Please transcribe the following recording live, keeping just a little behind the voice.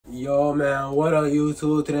Yo man, what up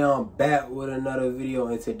YouTube? Today I'm back with another video.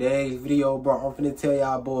 In today's video, bro, I'm finna tell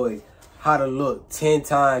y'all boys how to look 10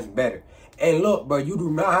 times better. And look, bro, you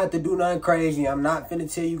do not have to do nothing crazy. I'm not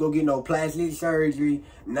finna tell you go get no plastic surgery.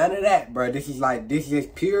 None of that, bro. This is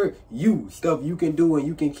just pure you. Stuff you can do and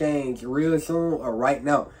you can change real soon or right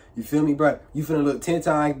now. You feel me, bro? You finna look 10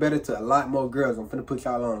 times better to a lot more girls. I'm finna put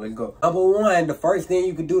y'all on. Let's go. Number one, the first thing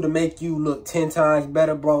you can do to make you look 10 times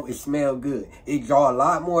better, bro, is smell good. It draw a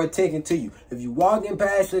lot more attention to you. If you walking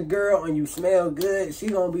past a girl and you smell good, she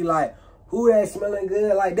gonna be like, who that smelling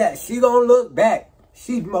good like that? She gonna look back.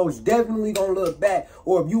 She most definitely gonna look back.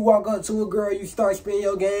 Or if you walk up to a girl, you start spinning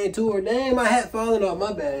your game to her. Dang, my hat falling off.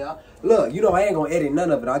 My bad, y'all. Look, you know I ain't gonna edit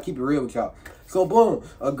none of it. I'll keep it real with y'all. So boom,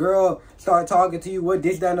 a girl start talking to you, what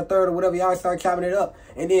this, that, and the third, or whatever. Y'all start chopping it up.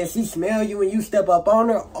 And then she smell you and you step up on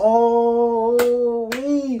her. Oh,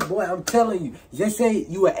 boy, I'm telling you. Just say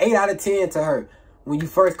you an 8 out of 10 to her when you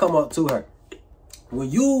first come up to her. When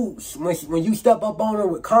you step up on her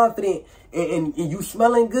with confidence and you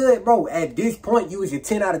smelling good, bro, at this point, you was a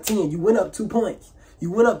 10 out of 10. You went up 2 points.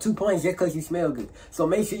 You went up 2 points just because you smell good. So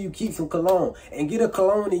make sure you keep some cologne and get a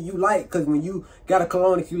cologne that you like, because when you got a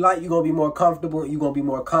cologne that you like, you're going to be more comfortable and you're going to be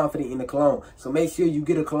more confident in the cologne. So make sure you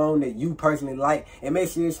get a cologne that you personally like and make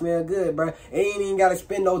sure it smell good, bro. Ain't even got to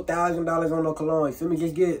spend no $1,000 on no cologne. You feel me?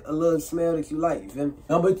 Just get a little smell that you like. You feel me?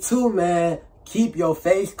 Number 2, man. Keep your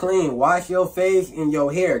face clean. Wash your face and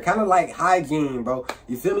your hair. Kind of like hygiene, bro.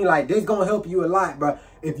 You feel me? Like, this gonna help you a lot, bro.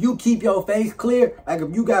 If you keep your face clear, like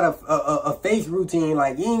if you got a face routine,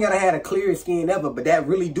 like you ain't gotta have a clear skin ever, but that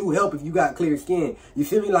really do help if you got clear skin. You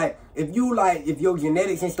feel me? Like, if your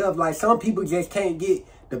genetics and stuff, like some people just can't get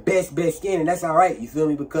the best skin, and that's all right. You feel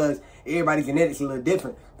me? Because everybody's genetics is a little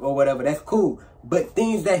different or whatever. That's cool. But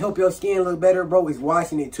things that help your skin look better, bro, is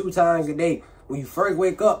washing it 2 times a day. When you first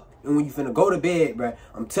wake up, and when you finna go to bed, bro,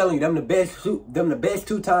 I'm telling you, them the best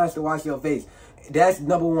 2 times to wash your face. That's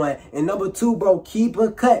number 1. And number 2, bro, keep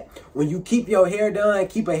a cut. When you keep your hair done,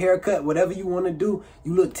 keep a haircut, whatever you want to do,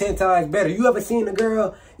 you look 10 times better. You ever seen a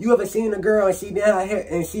girl and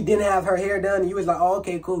she didn't have her hair done and you was like, oh,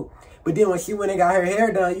 okay, cool. But then when she went and got her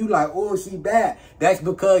hair done, you like, oh, she bad. That's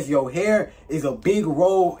because your hair is a big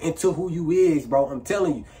role into who you is, bro. I'm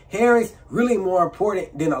telling you. Hair is really more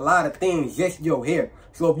important than a lot of things, just your hair.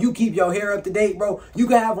 So if you keep your hair up to date, bro, you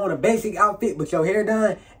can have on a basic outfit, but your hair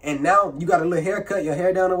done, and now you got a little haircut, your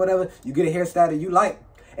hair done or whatever, you get a hairstyle that you like.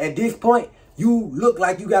 At this point, you look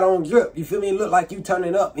like you got on drip. You feel me? Look like you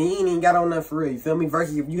turning up and you ain't even got on nothing for real. You feel me?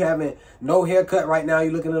 Versus if you having no haircut right now,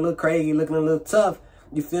 you looking a little crazy, looking a little tough.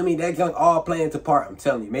 You feel me? That junk all playing to part. I'm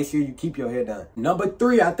telling you. Make sure you keep your hair done. Number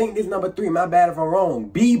 3. I think this is number 3. My bad if I'm wrong.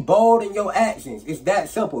 Be bold in your actions. It's that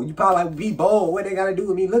simple. You probably like, be bold. What they got to do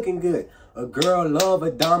with me looking good? A girl love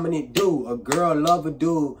a dominant dude. A girl love a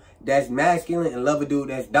dude that's masculine and love a dude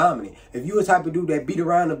that's dominant. If you a type of dude that beat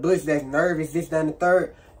around the bush, that's nervous, this, that, and the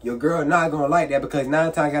third, your girl not going to like that, because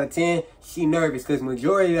 9 times out of 10, she nervous. Because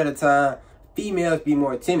majority of the time, females be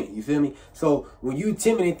more timid, you feel me? So when you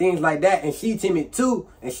timid and things like that, and she timid too,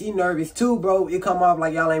 and she nervous too, bro, it come off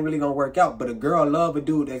like y'all ain't really gonna work out. But a girl love a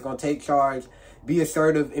dude that's gonna take charge, be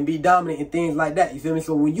assertive, and be dominant and things like that, you feel me?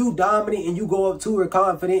 So when you dominant and you go up to her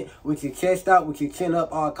confident, with your chest out, with your chin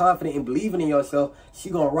up, all confident and believing in yourself, she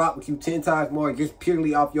gonna rock with you 10 times more, just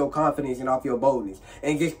purely off your confidence and off your boldness.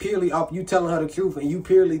 And just purely off you telling her the truth and you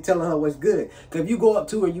purely telling her what's good. Because if you go up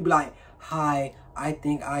to her and you be like, hi, I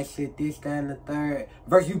think I should this, that, and the third.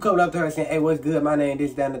 Versus you coming up to her saying, hey, what's good? My name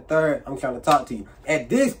this, that, and the third. I'm trying to talk to you. At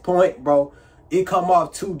this point, bro, it come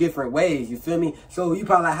off 2 different ways. You feel me? So you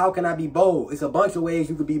probably like, how can I be bold? It's a bunch of ways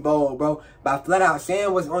you could be bold, bro. By flat out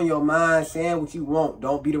saying what's on your mind, saying what you want.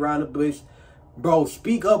 Don't beat around the bush. Bro,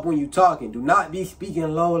 speak up when you talking. Do not be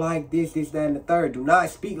speaking low like this, that, and the third. Do not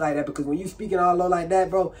speak like that, because when you speaking all low like that,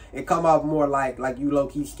 bro, it come off more like you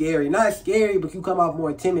low-key scary. Not scary, but you come off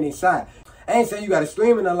more timid and shy. I ain't saying you got to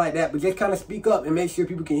scream and nothing like that, but just kind of speak up and make sure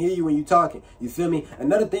people can hear you when you talking. You feel me?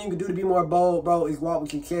 Another thing you can do to be more bold, bro, is walk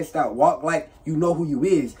with your chest out. Walk like you know who you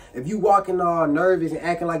is. If you walking all nervous and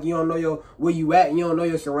acting like you don't know where you at and you don't know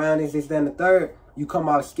your surroundings, this, that, and the third, you come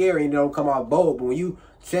off scary and you don't come off bold. But when you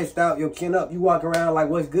chest out, your chin up, you walk around like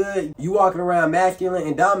what's good, you walking around masculine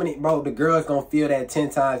and dominant, bro, the girl's gonna feel that 10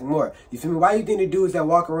 times more. You feel me? Why you think the dudes that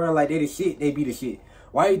walk around like they the shit, they be the shit?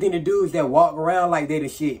 Why you think the dudes that walk around like they the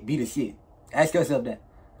shit, be the shit? Ask yourself that.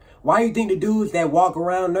 Why you think the dudes that walk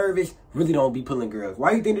around nervous really don't be pulling girls?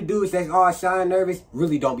 Why you think the dudes that's all shy and nervous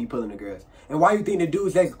really don't be pulling the girls? And why you think the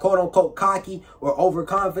dudes that's quote unquote cocky or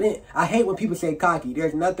overconfident? I hate when people say cocky.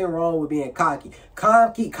 There's nothing wrong with being cocky.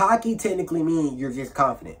 Cocky technically means you're just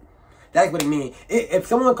confident. That's what it means. If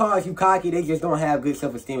someone calls you cocky, they just don't have good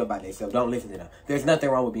self-esteem about themselves. Don't listen to them. There's nothing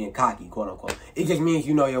wrong with being cocky, quote unquote. It just means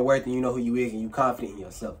you know your worth and you know who you is and you confident in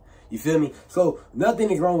yourself. You feel me? So nothing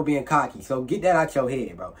is wrong with being cocky. So get that out your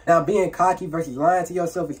head, bro. Now, being cocky versus lying to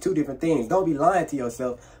yourself is two different things. Don't be lying to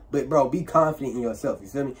yourself. But, bro, be confident in yourself. You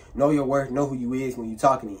feel me? Know your worth. Know who you is when you're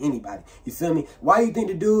talking to anybody. You feel me? Why you think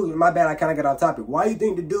the dudes, my bad, I kind of got off topic. Why you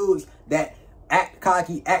think the dudes that act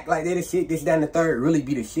cocky, act like they the shit, this, that, and the third, really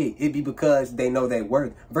be the shit? It be because they know their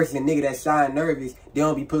worth. Versus a nigga that's shy and nervous, they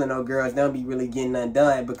don't be pulling no girls. They don't be really getting nothing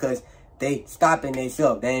done because they stopping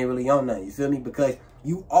themselves. They ain't really on nothing. You feel me? Because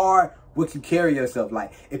you are what you carry yourself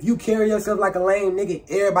like. If you carry yourself like a lame nigga,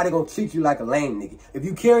 everybody gonna treat you like a lame nigga. If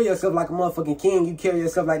you carry yourself like a motherfucking king, you carry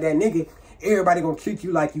yourself like that nigga, everybody gonna treat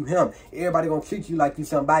you like you him. Everybody gonna treat you like you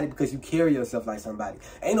somebody because you carry yourself like somebody.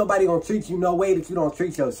 Ain't nobody gonna treat you no way that you don't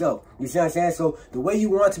treat yourself. You see what I'm saying? So the way you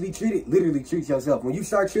want to be treated, literally treat yourself. When you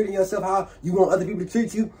start treating yourself how you want other people to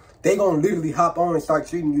treat you, they gonna literally hop on and start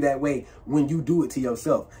treating you that way when you do it to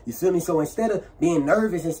yourself. You feel me? So instead of being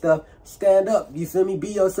nervous and stuff, stand up. You feel me? Be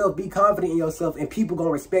yourself. Be confident in yourself. And people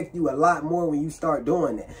gonna respect you a lot more when you start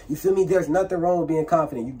doing that. You feel me? There's nothing wrong with being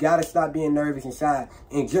confident. You gotta stop being nervous and shy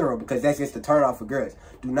in general because that's just a turn off for girls.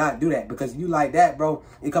 Do not do that because if you like that, bro,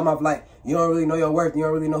 it come off like you don't really know your worth. You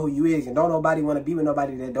don't really know who you is. And don't nobody want to be with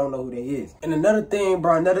nobody that don't know who they is. And another thing,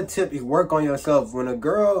 bro, another tip is work on yourself. When a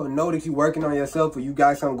girl know that you working on yourself or you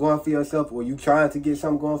got something going for yourself or you trying to get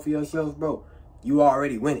something going for yourself, bro, you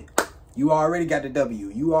already winning. You already got the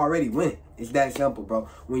W. You already winning. It's that simple, bro.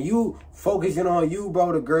 When you focusing on you,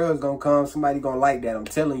 bro, the girl's gonna come. Somebody gonna like that. I'm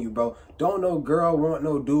telling you, bro. Don't no girl want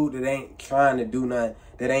no dude that ain't trying to do nothing,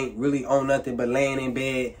 that ain't really on nothing but laying in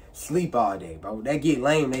bed, sleep all day, bro. That get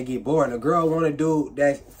lame. They get boring. A girl want a dude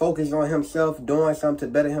that's focused on himself, doing something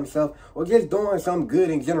to better himself, or just doing something good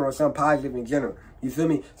in general, something positive in general. You feel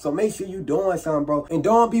me? So make sure you doing something, bro. And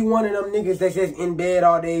don't be one of them niggas that's just in bed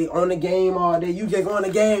all day, on the game all day. You just on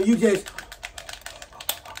the game. You just,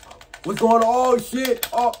 what's going on? Oh, shit.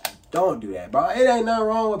 Oh, don't do that, bro. It ain't nothing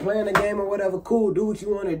wrong with playing the game or whatever. Cool, do what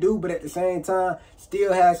you want to do. But at the same time,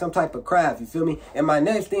 still have some type of craft. You feel me? And my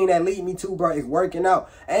next thing that lead me to, bro, is working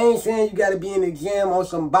out. I ain't saying you got to be in the gym on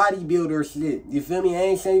some bodybuilder shit. You feel me? I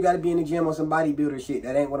ain't saying you got to be in the gym on some bodybuilder shit.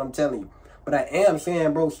 That ain't what I'm telling you. But I am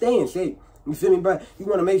saying, bro, stay in shape. You feel me, bro? You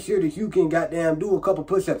want to make sure that you can goddamn do a couple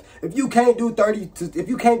push-ups. If you can't do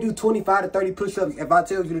 25 to 30 push-ups, if I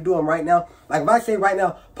tell you to do them right now, like if I say right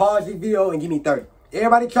now, pause the video and give me 30.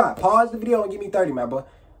 Everybody try. Pause the video and give me 30, my boy.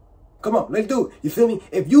 Come on, let's do it. You feel me?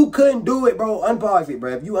 If you couldn't do it, bro, unpause it,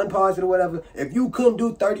 bro. If you unpause it or whatever, if you couldn't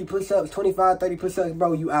do 30 push-ups, 25, 30 push-ups,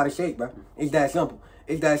 bro, you out of shape, bro. It's that simple.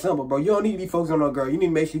 It's that simple, bro. You don't need to be focused on no girl. You need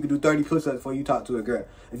to make sure you can do 30 push-ups before you talk to a girl.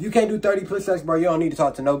 If you can't do 30 push-ups, bro, you don't need to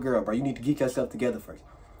talk to no girl, bro. You need to get yourself together first.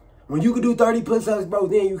 When you can do 30 push-ups, bro,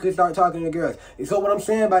 then you can start talking to girls. And so what I'm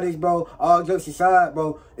saying by this, bro, all jokes aside,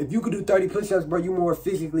 bro, if you could do 30 push-ups, bro, you more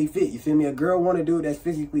physically fit. You feel me? A girl want to do it that's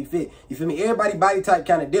physically fit. You feel me? Everybody body type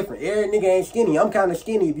kind of different. Every nigga ain't skinny. I'm kind of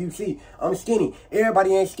skinny, if you see. I'm skinny.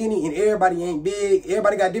 Everybody ain't skinny and everybody ain't big.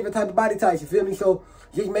 Everybody got different type of body types. You feel me? So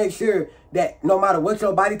just make sure that no matter what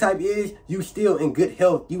your body type is, you still in good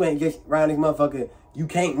health. You ain't just around this motherfucker. You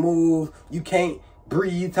can't move. You can't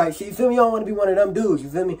breathe type shit. You feel me? You don't want to be one of them dudes. You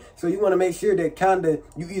feel me? So you want to make sure that kind of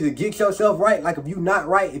you either get yourself right. Like if you not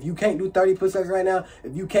right, if you can't do 30 push-ups right now,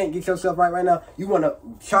 if you can't get yourself right now, you want to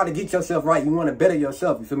try to get yourself right. You want to better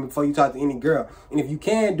yourself. You feel me? Before you talk to any girl. And if you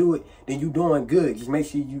can do it, then you doing good. Just make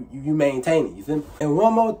sure you maintain it. You feel me? And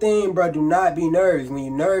one more thing, bro. Do not be nervous. When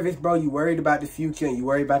you're nervous, bro, you worried about the future and you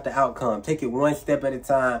worried about the outcome. Take it one step at a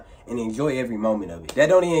time and enjoy every moment of it. That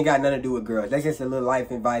don't even got nothing to do with girls. That's just a little life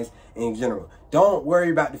advice in general. Don't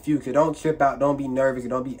worry about the future. Don't trip out. Don't be nervous.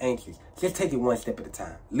 Don't be anxious. Just take it one step at a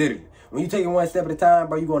time. Literally. When you take it one step at a time,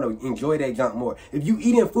 bro, you're going to enjoy that junk more. If you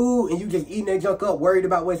eating food and you just eating that junk up, worried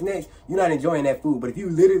about what's next, you're not enjoying that food. But if you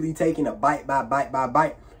literally taking a bite by bite by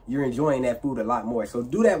bite, you're enjoying that food a lot more. So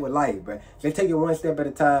do that with life, bro. Just take it one step at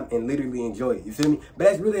a time and literally enjoy it. You feel me? But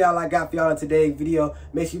that's really all I got for y'all in today's video.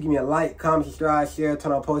 Make sure you give me a like, comment, subscribe, share,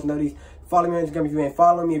 turn on post notifications. Follow me on Instagram if you ain't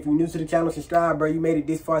following me. If you're new to the channel, subscribe, bro. You made it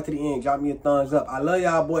this far to the end. Drop me a thumbs up. I love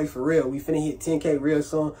y'all boys for real. We finna hit 10K real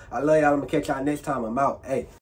soon. I love y'all. I'm gonna catch y'all next time. I'm out. Hey.